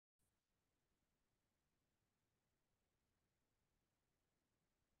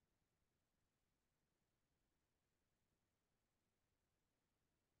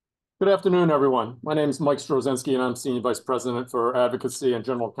Good afternoon, everyone. My name is Mike Strozinski, and I'm Senior Vice President for Advocacy and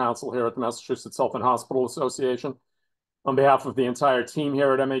General Counsel here at the Massachusetts Health and Hospital Association. On behalf of the entire team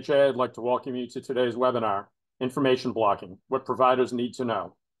here at MHA, I'd like to welcome you to today's webinar, Information Blocking, What Providers Need to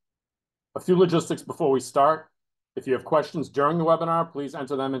Know. A few logistics before we start. If you have questions during the webinar, please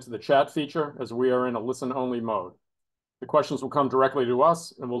enter them into the chat feature as we are in a listen-only mode. The questions will come directly to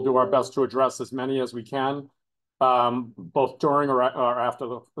us, and we'll do our best to address as many as we can, both during or after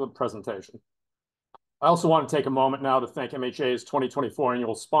the presentation. I also want to take a moment now to thank MHA's 2024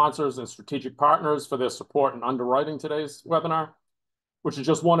 annual sponsors and strategic partners for their support in underwriting today's webinar, which is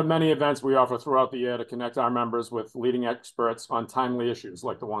just one of many events we offer throughout the year to connect our members with leading experts on timely issues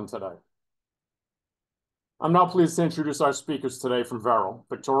like the one today. I'm now pleased to introduce our speakers today from Verrill,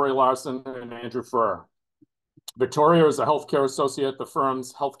 Victoria Larson and Andrew Ferrer. Victoria is a healthcare associate at the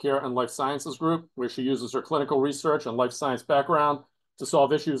firm's Healthcare and Life Sciences Group, where she uses her clinical research and life science background to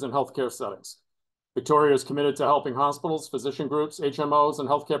solve issues in healthcare settings. Victoria is committed to helping hospitals, physician groups, HMOs, and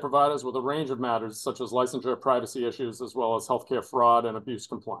healthcare providers with a range of matters such as licensure, privacy issues, as well as healthcare fraud and abuse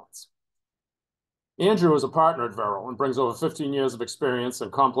compliance. Andrew is a partner at Verrill and brings over 15 years of experience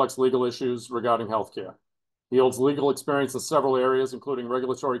in complex legal issues regarding healthcare. He holds legal experience in several areas, including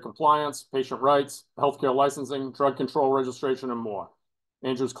regulatory compliance, patient rights, healthcare licensing, drug control registration, and more.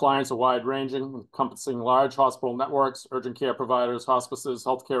 Andrew's clients are wide-ranging, encompassing large hospital networks, urgent care providers, hospices,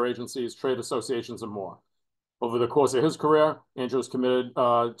 healthcare agencies, trade associations, and more. Over the course of his career, Andrew is committed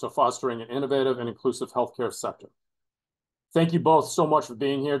to fostering an innovative and inclusive healthcare sector. Thank you both so much for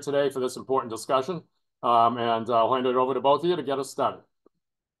being here today for this important discussion, and I'll hand it over to both of you to get us started.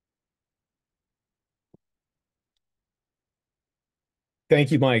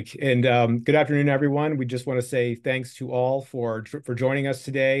 Thank you, Mike, and good afternoon, everyone. We just want to say thanks to all for joining us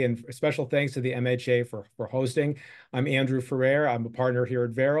today, and a special thanks to the MHA for hosting. I'm Andrew Ferrer. I'm a partner here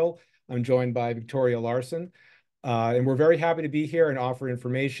at Verrill. I'm joined by Victoria Larson, and we're very happy to be here and offer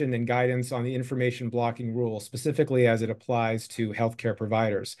information and guidance on the information blocking rule, specifically as it applies to healthcare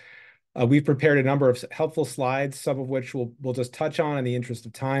providers. We've prepared a number of helpful slides, some of which we'll just touch on in the interest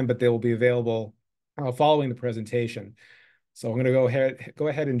of time, but they will be available following the presentation. So I'm going to go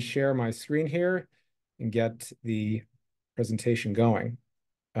ahead and share my screen here and get the presentation going.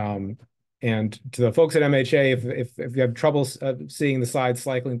 And to the folks at MHA, if you have trouble seeing the slides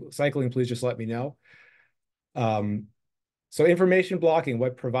cycling, please just let me know. So information blocking,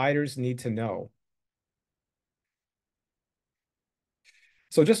 what providers need to know.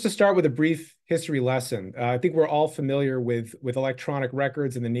 So just to start with a brief history lesson, I think we're all familiar with electronic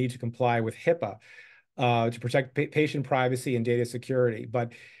records and the need to comply with HIPAA. To protect patient privacy and data security.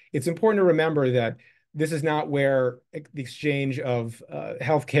 But it's important to remember that this is not where the exchange of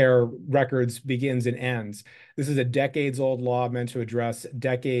healthcare records begins and ends. This is a decades-old law meant to address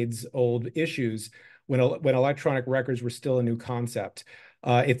decades-old issues when electronic records were still a new concept.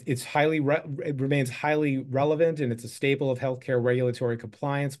 It remains highly relevant, and it's a staple of healthcare regulatory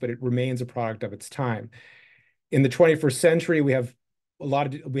compliance, but it remains a product of its time. In the 21st century, we have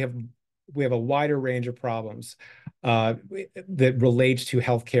a wider range of problems that relate to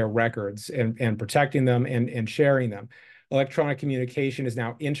healthcare records and protecting them and sharing them. Electronic communication is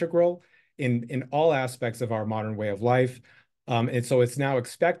now integral in all aspects of our modern way of life. And so it's now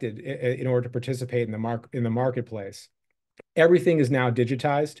expected in order to participate in the marketplace. Everything is now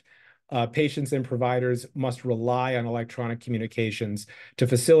digitized. Patients and providers must rely on electronic communications to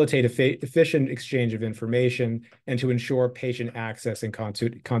facilitate efficient exchange of information and to ensure patient access and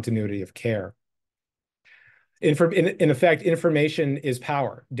continuity of care. In effect, information is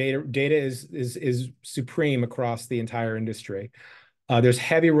power. Data is supreme across the entire industry. There's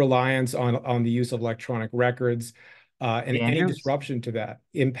heavy reliance on the use of electronic records, and any disruption to that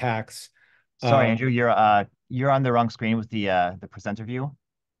impacts. Sorry, Andrew, you're on the wrong screen with the presenter view.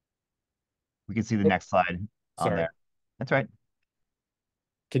 We can see the next slide on there. That's right.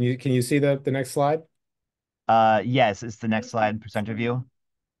 Can you see the next slide? Yes, it's the next slide, presenter view.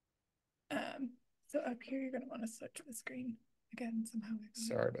 So up here, you're going to want to switch the screen again somehow.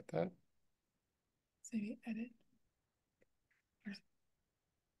 Sorry about that. So you edit.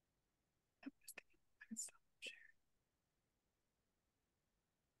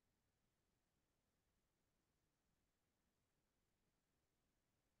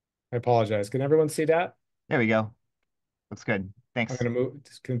 I apologize. Can everyone see that? There we go. Looks good. Thanks. I'm going to move.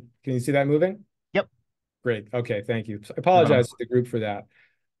 Can you see that moving? Yep. Great. Okay. Thank you. I apologize to the group for that.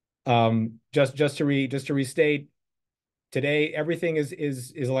 Just to restate, today everything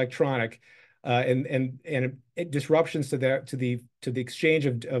is electronic, and disruptions to the exchange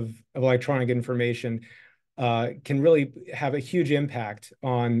of electronic information can really have a huge impact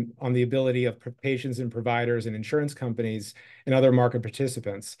on the ability of patients and providers and insurance companies and other market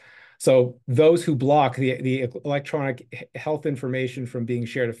participants. So those who block the electronic health information from being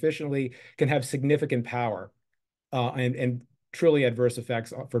shared efficiently can have significant power and truly adverse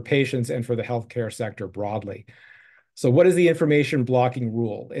effects for patients and for the healthcare sector broadly. So what is the information blocking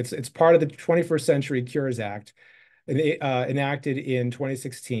rule? It's part of the 21st Century Cures Act, enacted in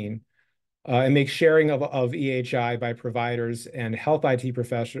 2016. And makes sharing of EHI by providers and health IT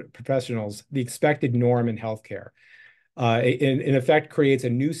professionals the expected norm in healthcare. In effect, creates a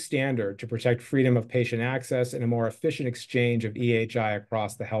new standard to protect freedom of patient access and a more efficient exchange of EHI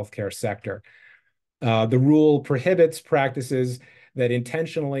across the healthcare sector. The rule prohibits practices that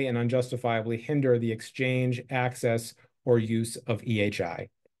intentionally and unjustifiably hinder the exchange, access, or use of EHI.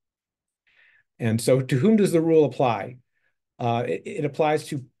 And so to whom does the rule apply? It applies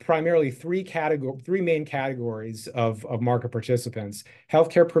to primarily three main categories of market participants.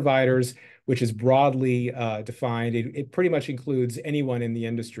 Healthcare providers, which is broadly defined. It pretty much includes anyone in the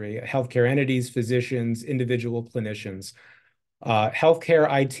industry, healthcare entities, physicians, individual clinicians. Healthcare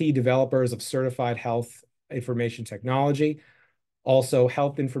IT developers of certified health information technology, also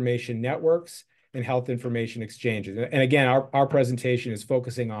health information networks, and health information exchanges. And again, our presentation is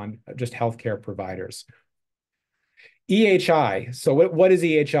focusing on just healthcare providers. EHI. So what is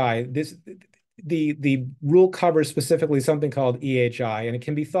EHI? The rule covers specifically something called EHI, and it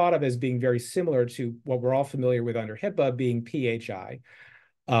can be thought of as being very similar to what we're all familiar with under HIPAA, being PHI.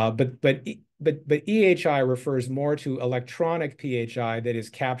 But EHI refers more to electronic PHI that is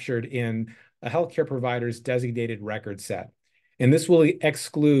captured in a healthcare provider's designated record set. And this will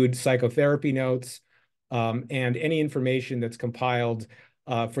exclude psychotherapy notes and any information that's compiled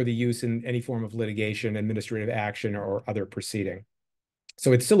for the use in any form of litigation, administrative action, or other proceeding.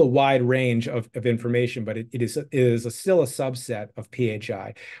 So it's still a wide range of information, but it is still a subset of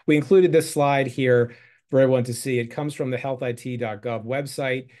PHI. We included this slide here for everyone to see. It comes from the healthit.gov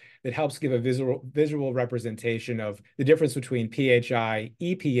website that helps give a visual representation of the difference between PHI,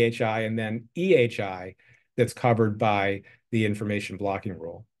 ePHI, and then EHI that's covered by the information blocking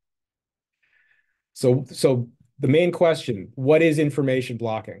rule. So the main question, what is information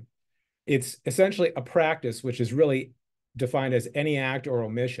blocking? It's essentially a practice which is really defined as any act or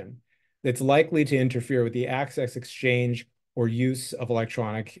omission that's likely to interfere with the access, exchange, or use of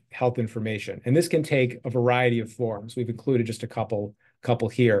electronic health information. And this can take a variety of forms. We've included just a couple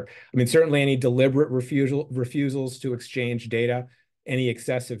here. I mean, certainly any deliberate refusals to exchange data, any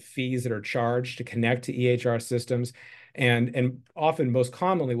excessive fees that are charged to connect to EHR systems, and often most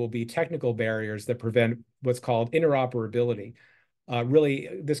commonly will be technical barriers that prevent what's called interoperability. Really,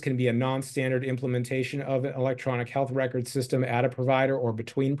 this can be a non-standard implementation of an electronic health record system at a provider or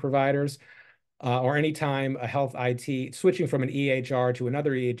between providers, or anytime a health IT switching from an EHR to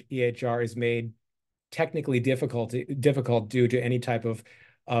another EHR is made technically difficult due to any type of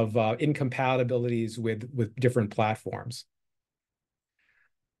incompatibilities with different platforms.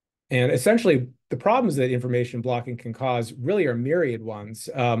 And essentially, the problems that information blocking can cause really are myriad ones,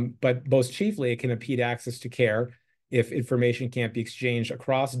 but most chiefly, it can impede access to care if information can't be exchanged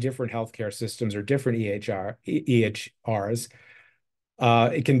across different healthcare systems or different EHRs.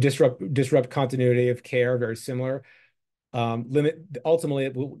 It can disrupt continuity of care, very similar. Ultimately,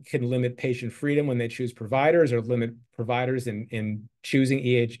 it can limit patient freedom when they choose providers, or limit providers in choosing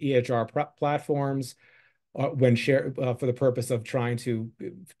EHR platforms when shared for the purpose of trying to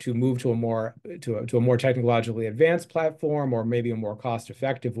move to a more technologically advanced platform, or maybe a more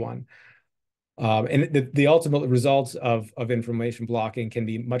cost-effective one. And the ultimate results of information blocking can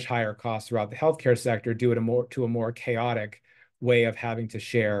be much higher costs throughout the healthcare sector due to a more chaotic way of having to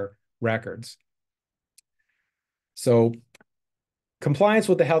share records. So compliance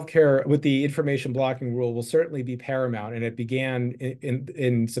with the information blocking rule will certainly be paramount, and it began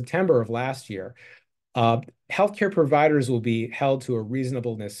in September of last year. Healthcare providers will be held to a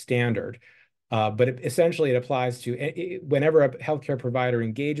reasonableness standard, but essentially it applies to whenever a healthcare provider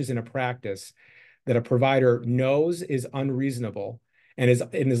engages in a practice that a provider knows is unreasonable and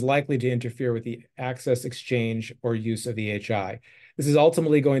is likely to interfere with the access, exchange, or use of EHI. This is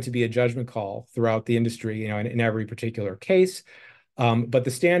ultimately going to be a judgment call throughout the industry, in every particular case. But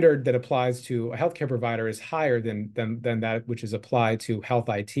the standard that applies to a healthcare provider is higher than that which is applied to health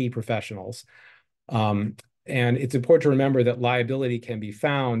IT professionals. And it's important to remember that liability can be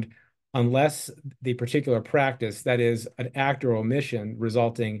found unless the particular practice, that is an act or omission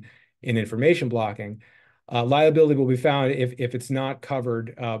resulting in information blocking, liability will be found if it's not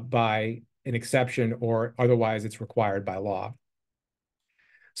covered by an exception or otherwise it's required by law.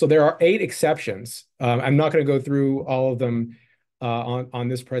 So there are 8 exceptions. I'm not going to go through all of them on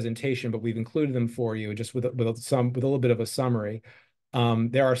this presentation, but we've included them for you just with a little bit of a summary.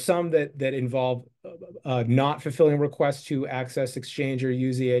 There are some that involve not fulfilling requests to access, exchange, or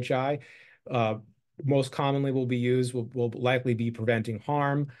use EHI. Most commonly will likely be preventing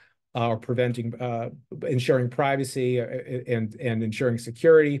harm or preventing ensuring privacy and ensuring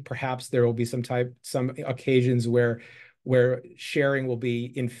security. Perhaps there will be some occasions where sharing will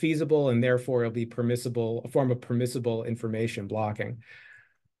be infeasible and therefore it'll be a form of permissible information blocking.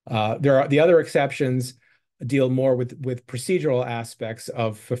 There are the other exceptions deal more with procedural aspects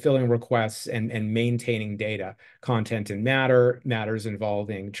of fulfilling requests and maintaining data, content and matters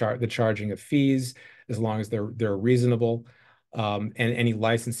involving the charging of fees, as long as they're reasonable, and any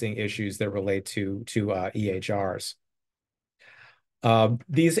licensing issues that relate to EHRs.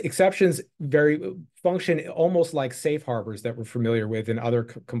 These exceptions function almost like safe harbors that we're familiar with in other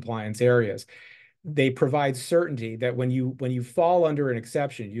compliance areas. They provide certainty that when you fall under an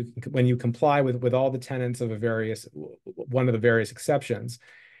exception, when you comply with all the tenets of one of the various exceptions,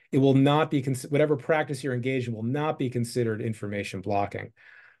 it will not be whatever practice you're engaged in will not be considered information blocking.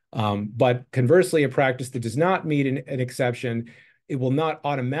 But conversely, a practice that does not meet an exception, it will not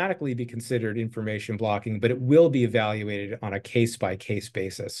automatically be considered information blocking, but it will be evaluated on a case-by-case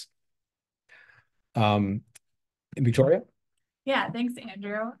basis. Victoria? Yeah, thanks,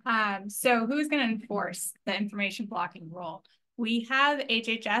 Andrew. So who's going to enforce the information blocking rule? We have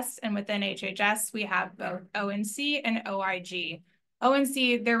HHS, and within HHS, we have both ONC and OIG.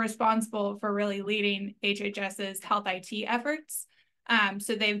 ONC, they're responsible for really leading HHS's health IT efforts.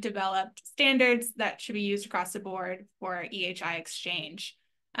 So they've developed standards that should be used across the board for EHI exchange.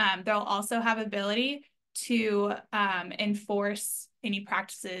 They'll also have ability to enforce any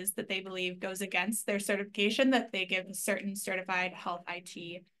practices that they believe goes against their certification that they give certain certified health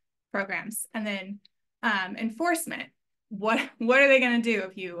IT programs. And then enforcement. What are they going to do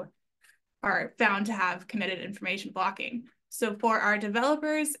if you are found to have committed information blocking? So for our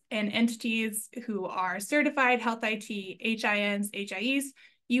developers and entities who are certified health IT, HINs, HIEs,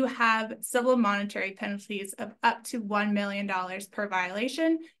 you have civil monetary penalties of up to $1 million per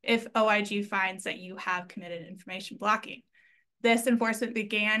violation if OIG finds that you have committed information blocking. This enforcement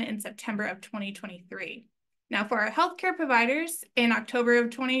began in September of 2023. Now, for our healthcare providers, in October of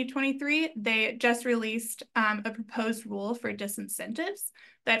 2023, they just released a proposed rule for disincentives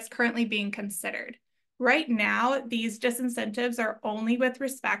that's currently being considered. Right now, these disincentives are only with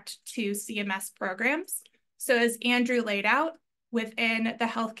respect to CMS programs. So as Andrew laid out, within the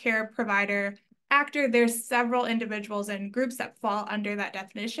healthcare provider actor, there's several individuals and groups that fall under that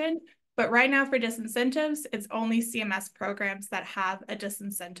definition. But right now for disincentives, it's only CMS programs that have a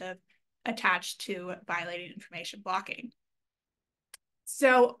disincentive attached to violating information blocking.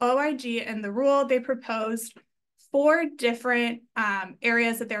 So OIG and the rule, they proposed 4 different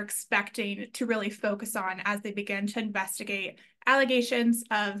areas that they're expecting to really focus on as they begin to investigate allegations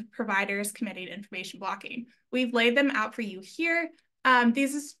of providers committing information blocking. We've laid them out for you here.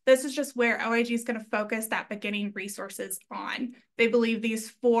 This is just where OIG is going to focus that beginning resources on. They believe these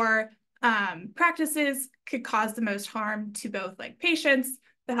 4 practices could cause the most harm to both patients,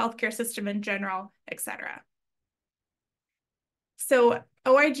 the healthcare system in general, etc. So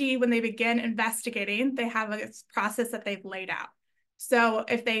OIG, when they begin investigating, they have a process that they've laid out. So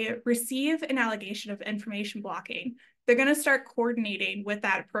if they receive an allegation of information blocking, they're going to start coordinating with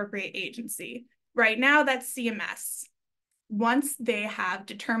that appropriate agency. Right now, that's CMS. Once they have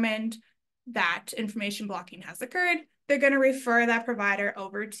determined that information blocking has occurred, they're going to refer that provider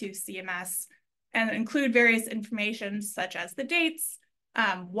over to CMS and include various information such as the dates,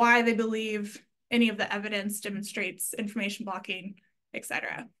 why they believe any of the evidence demonstrates information blocking,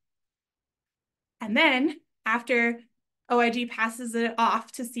 etc. And then after OIG passes it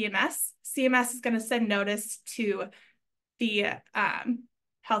off to CMS, CMS is going to send notice to the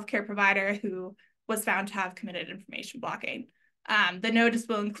healthcare provider who was found to have committed information blocking. The notice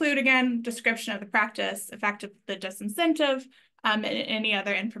will include, again, description of the practice, effect of the disincentive, and any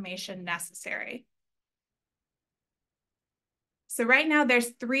other information necessary. So right now there's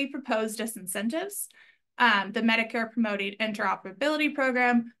 3 proposed disincentives: the Medicare Promoting Interoperability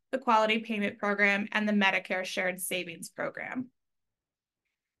Program, the Quality Payment Program, and the Medicare Shared Savings Program.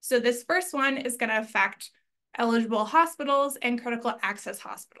 So this first one is going to affect eligible hospitals and critical access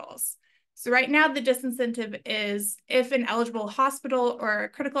hospitals. So right now the disincentive is if an eligible hospital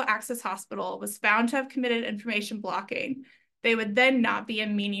or critical access hospital was found to have committed information blocking, they would then not be a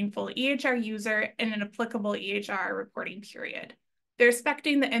meaningful EHR user in an applicable EHR reporting period. They're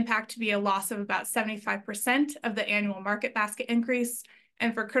expecting the impact to be a loss of about 75% of the annual market basket increase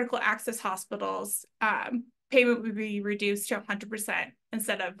And for critical access hospitals, payment would be reduced to 100%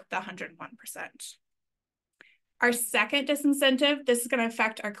 instead of the 101%. Our second disincentive, this is going to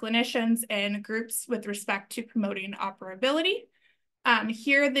affect our clinicians and groups with respect to promoting operability.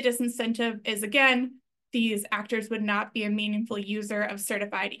 Here, the disincentive is, again, these actors would not be a meaningful user of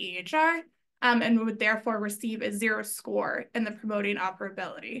certified EHR and would therefore receive a 0 score in the promoting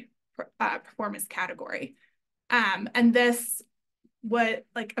operability performance category. And this would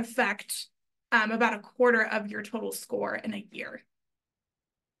affect about a quarter of your total score in a year.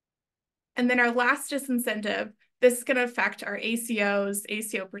 And then our last disincentive, this is going to affect our ACOs,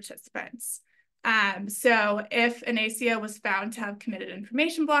 ACO participants. So if an ACO was found to have committed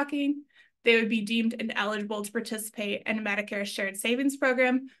information blocking, they would be deemed ineligible to participate in a Medicare Shared Savings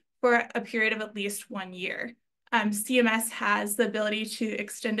Program for a period of at least 1 year. CMS has the ability to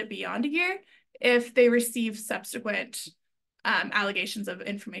extend it beyond a year if they receive subsequent allegations of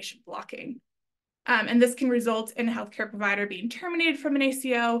information blocking. And this can result in a healthcare provider being terminated from an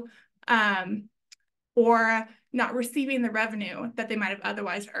ACO or not receiving the revenue that they might have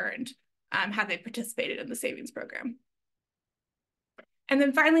otherwise earned had they participated in the savings program. And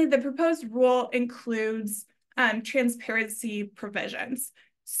then finally, the proposed rule includes transparency provisions.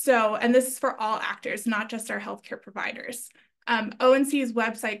 So, and this is for all actors, not just our healthcare providers. ONC's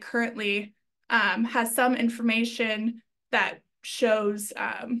website currently has some information that shows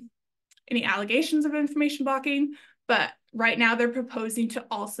any allegations of information blocking, but right now they're proposing to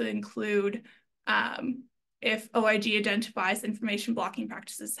also include if OIG identifies information blocking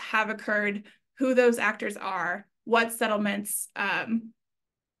practices have occurred, who those actors are, what settlements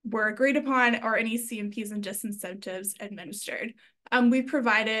were agreed upon, or any CMPs and disincentives administered. We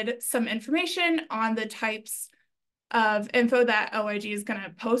provided some information on the types of info that OIG is going to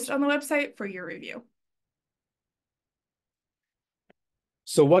post on the website for your review.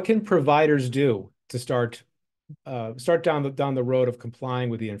 So what can providers do to start down the road of complying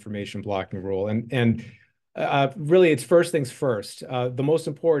with the information blocking rule? And really, it's first things first. The most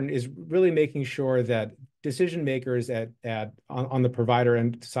important is really making sure that decision makers on the provider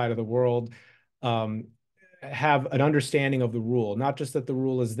end side of the world have an understanding of the rule, not just that the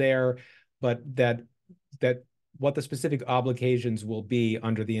rule is there, but that what the specific obligations will be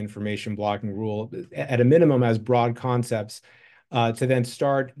under the information blocking rule, at a minimum as broad concepts, to then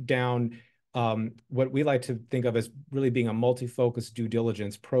start down what we like to think of as really being a multi-focus due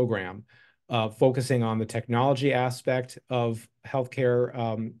diligence program, focusing on the technology aspect of healthcare,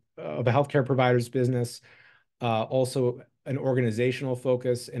 of a healthcare provider's business, also an organizational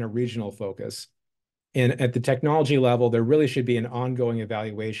focus and a regional focus. And at the technology level, there really should be an ongoing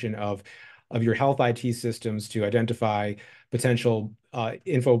evaluation of your health IT systems to identify potential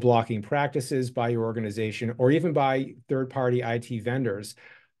info blocking practices by your organization or even by third-party IT vendors.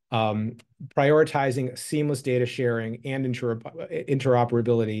 Prioritizing seamless data sharing and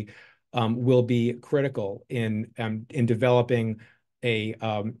interoperability will be critical in developing a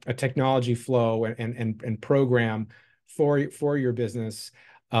technology flow and program for your business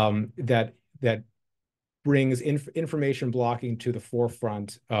that brings information blocking to the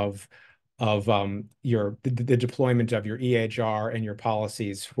forefront of the deployment of your EHR and your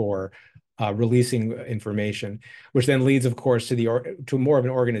policies for releasing information, which then leads, of course, to more of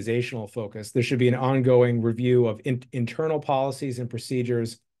an organizational focus. There should be an ongoing review of internal policies and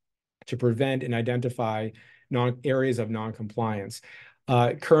procedures to prevent and identify areas of non-compliance.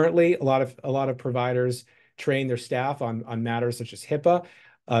 Currently, a lot of providers train their staff on matters such as HIPAA.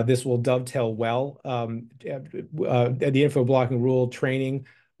 This will dovetail well. The info blocking rule training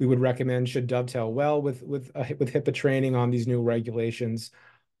we would recommend should dovetail well with HIPAA training on these new regulations.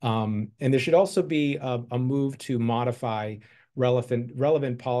 And there should also be a move to modify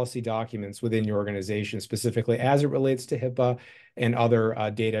relevant policy documents within your organization, specifically as it relates to HIPAA and other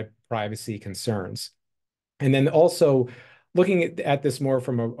data privacy concerns. And then also looking at this more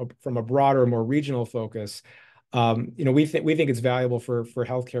from a broader, more regional focus, we think it's valuable for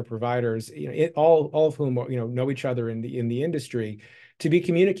healthcare providers, all of whom know each other in the industry, to be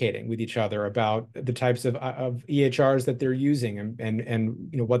communicating with each other about the types of EHRs that they're using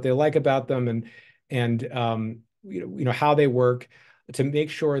and what they like about them and how they work, to make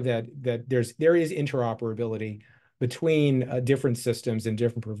sure that there is interoperability between different systems and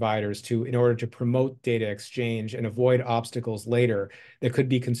different providers in order to promote data exchange and avoid obstacles later that could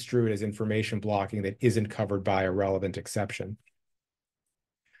be construed as information blocking that isn't covered by a relevant exception.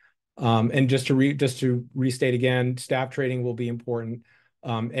 And just to restate again, staff training will be important.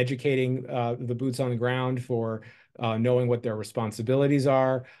 Educating the boots on the ground for knowing what their responsibilities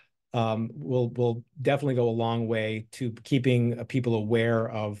are, will definitely go a long way to keeping people aware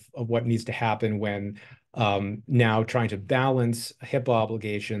of what needs to happen when now trying to balance HIPAA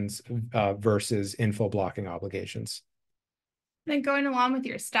obligations versus info blocking obligations. Then going along with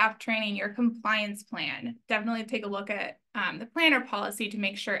your staff training, your compliance plan, definitely take a look at the planner policy to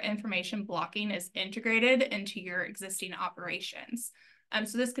make sure information blocking is integrated into your existing operations.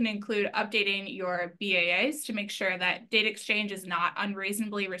 So this can include updating your BAAs to make sure that data exchange is not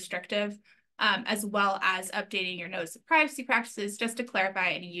unreasonably restrictive, as well as updating your notice of privacy practices just to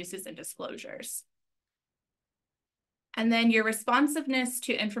clarify any uses and disclosures. And then your responsiveness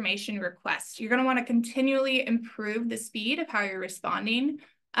to information requests. You're going to want to continually improve the speed of how you're responding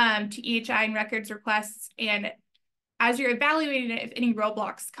to EHI and records requests. And as you're evaluating it, if any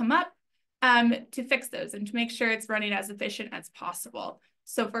roadblocks come up, to fix those and to make sure it's running as efficient as possible.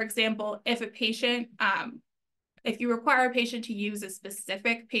 So for example, if a patient, if you require a patient to use a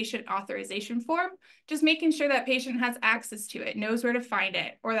specific patient authorization form, just making sure that patient has access to it, knows where to find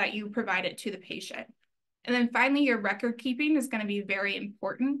it, or that you provide it to the patient. And then finally, your record keeping is going to be very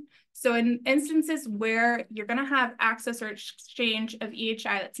important. So in instances where you're going to have access or exchange of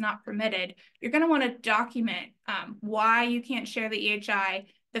EHI that's not permitted, you're going to want to document why you can't share the EHI,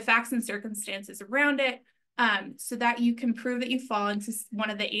 the facts and circumstances around it, so that you can prove that you fall into one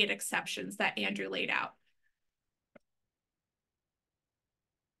of the 8 exceptions that Andrew laid out.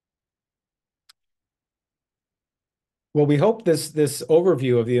 Well, we hope this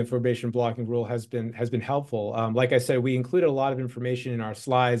overview of the information blocking rule has been helpful. Like I said, we included a lot of information in our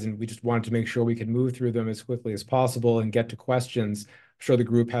slides, and we just wanted to make sure we could move through them as quickly as possible and get to questions. I'm sure the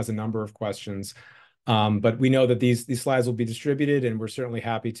group has a number of questions, but we know that these slides will be distributed, and we're certainly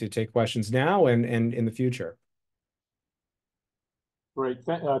happy to take questions now and in the future. Great,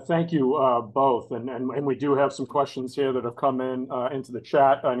 thank you both, and we do have some questions here that have come in into the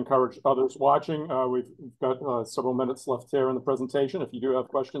chat. I encourage others watching. We've got several minutes left here in the presentation. If you do have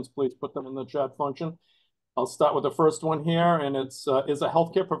questions, please put them in the chat function. I'll start with the first one here, and it's, is a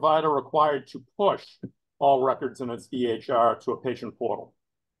healthcare provider required to push all records in its EHR to a patient portal?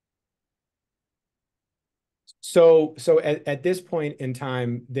 So at this point in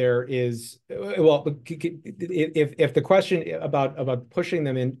time, there is, well, if the question about pushing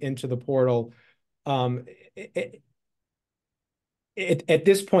them into the portal, at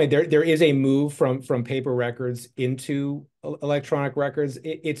this point there is a move from paper records into electronic records.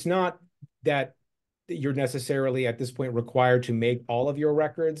 It's not that you're necessarily at this point required to make all of your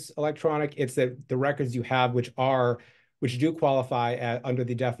records electronic. It's that the records you have, which do qualify under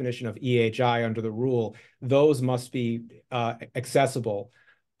the definition of EHI under the rule, those must be accessible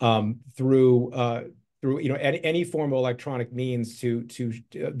through any form of electronic means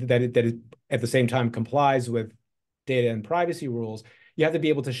that it at the same time complies with data and privacy rules. You have to be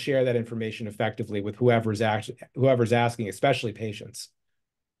able to share that information effectively with whoever's asking, especially patients.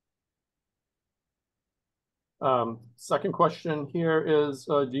 Second question here is,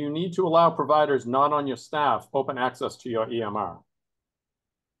 do you need to allow providers not on your staff open access to your EMR?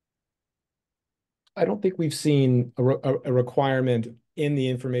 I don't think we've seen a requirement in the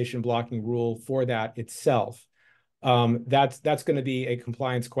information blocking rule for that itself. That's going to be a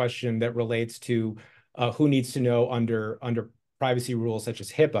compliance question that relates to who needs to know under privacy rules such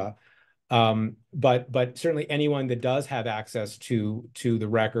as HIPAA. But certainly anyone that does have access to the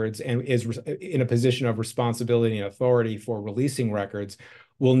records and is in a position of responsibility and authority for releasing records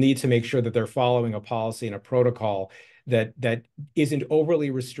will need to make sure that they're following a policy and a protocol that isn't overly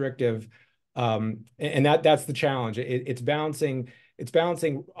restrictive. And that's the challenge. It's balancing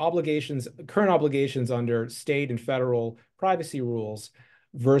current obligations under state and federal privacy rules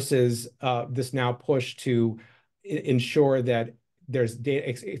versus this now push to ensure that there's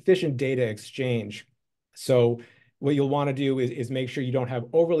efficient data exchange. So what you'll want to do is make sure you don't have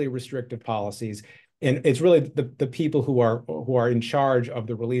overly restrictive policies. And it's really the people who are in charge of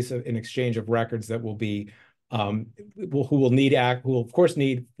the release and exchange of records that will be who will of course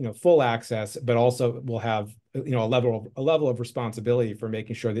need full access, but also will have a level of responsibility for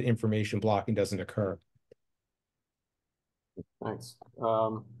making sure that information blocking doesn't occur. Thanks.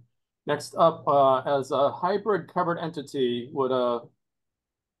 Next up, as a hybrid covered entity, would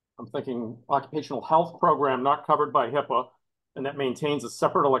I'm thinking occupational health program not covered by HIPAA and that maintains a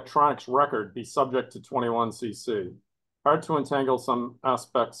separate electronics record be subject to 21 CC? Hard to entangle some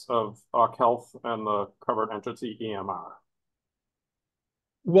aspects of Occ Health and the covered entity EMR.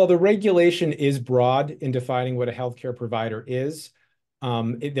 Well, the regulation is broad in defining what a healthcare provider is.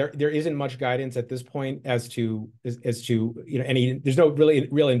 There isn't much guidance at this point as to any. There's no really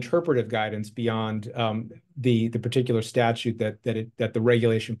real interpretive guidance beyond the particular statute that the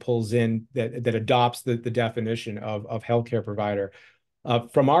regulation pulls in that adopts the definition of healthcare provider.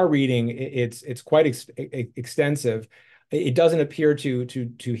 From our reading, it's quite extensive. It doesn't appear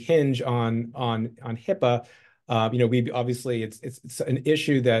to hinge on HIPAA. We obviously it's an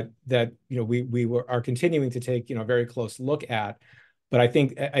issue that we are continuing to take a very close look at. But I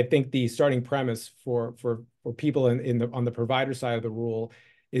think the starting premise for people on the provider side of the rule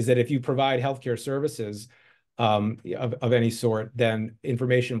is that if you provide healthcare services of any sort, then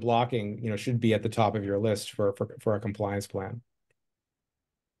information blocking should be at the top of your list for a compliance plan.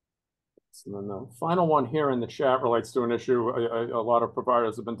 And then the final one here in the chat relates to an issue a lot of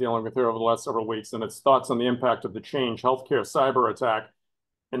providers have been dealing with here over the last several weeks, and it's thoughts on the impact of the Change Healthcare cyber attack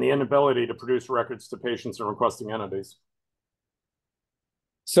and the inability to produce records to patients and requesting entities.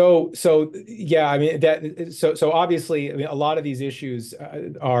 So yeah, I mean so obviously, I mean, a lot of these issues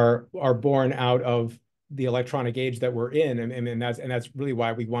are born out of the electronic age that we're in, and that's really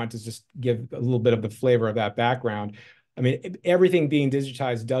why we want to just give a little bit of the flavor of that background. I mean, everything being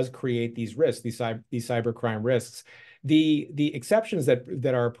digitized does create these risks, these cybercrime risks. The exceptions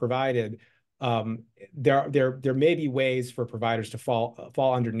that are provided, there may be ways for providers to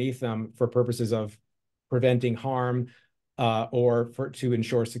fall underneath them for purposes of preventing harm, or to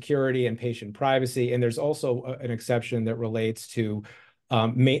ensure security and patient privacy. And there's also an exception that relates to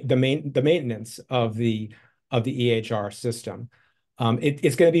the maintenance of the EHR system.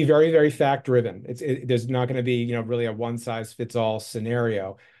 It's going to be very, very fact driven. There's not going to be really a one size fits all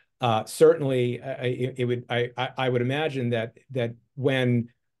scenario. Certainly, I would imagine that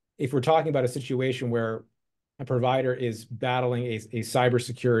if we're talking about a situation where a provider is battling a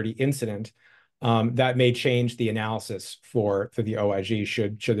cybersecurity incident, that may change the analysis for the OIG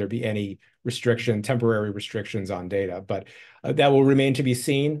should there be any temporary restrictions on data. But that will remain to be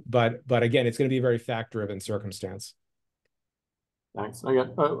seen. But again, it's going to be a very fact driven circumstance. Thanks. I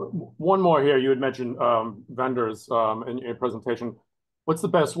got one more here. You had mentioned vendors in your presentation. What's the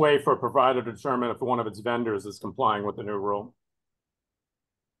best way for a provider to determine if one of its vendors is complying with the new rule?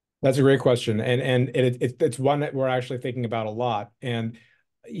 That's a great question, and it's one that we're actually thinking about a lot. And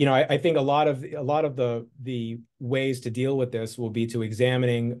I think a lot of the ways to deal with this will be to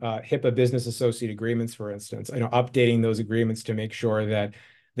examining HIPAA business associate agreements, for instance. Updating those agreements to make sure that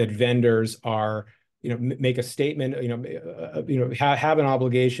vendors are make a statement, have an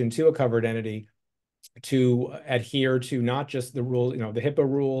obligation to a covered entity to adhere to not just the rules, the HIPAA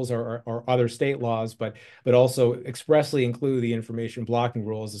rules or other state laws, but also expressly include the information blocking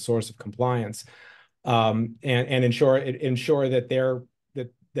rule as a source of compliance, and ensure that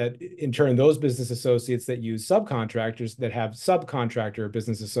in turn those business associates that use subcontractors that have subcontractor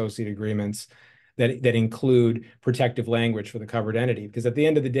business associate agreements that include protective language for the covered entity, because at the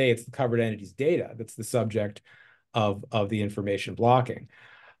end of the day, it's the covered entity's data that's the subject of the information blocking.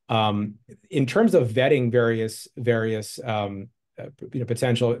 In terms of vetting various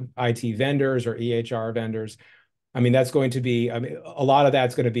potential IT vendors or EHR vendors, I mean, that's going to be, a lot of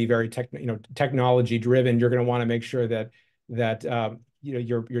that's going to be very technology driven. You're going to want to make sure that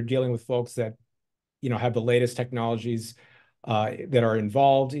you're dealing with folks that have the latest technologies that are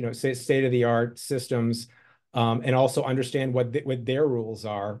involved, state-of-the-art systems, and also understand what their rules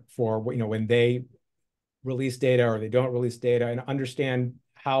are for when they release data or they don't release data, and understand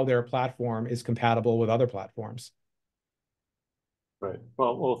how their platform is compatible with other platforms. Right.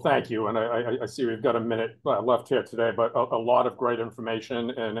 Well, thank you. And I see we've got a minute left here today, but a lot of great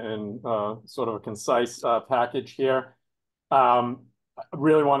information and sort of a concise package here. I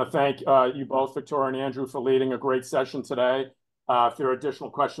really want to thank you both, Victoria and Andrew, for leading a great session today. If there are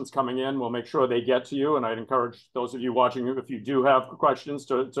additional questions coming in, we'll make sure they get to you. And I'd encourage those of you watching, if you do have questions,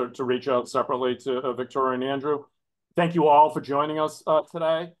 to reach out separately to Victoria and Andrew. Thank you all for joining us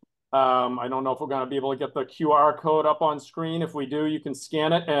today. I don't know if we're going to be able to get the QR code up on screen. If we do, you can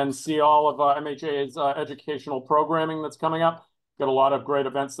scan it and see all of MHA's educational programming that's coming up. Got a lot of great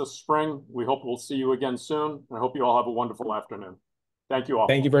events this spring. We hope we'll see you again soon. I hope you all have a wonderful afternoon. Thank you all.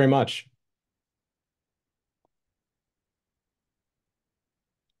 Thank you very much.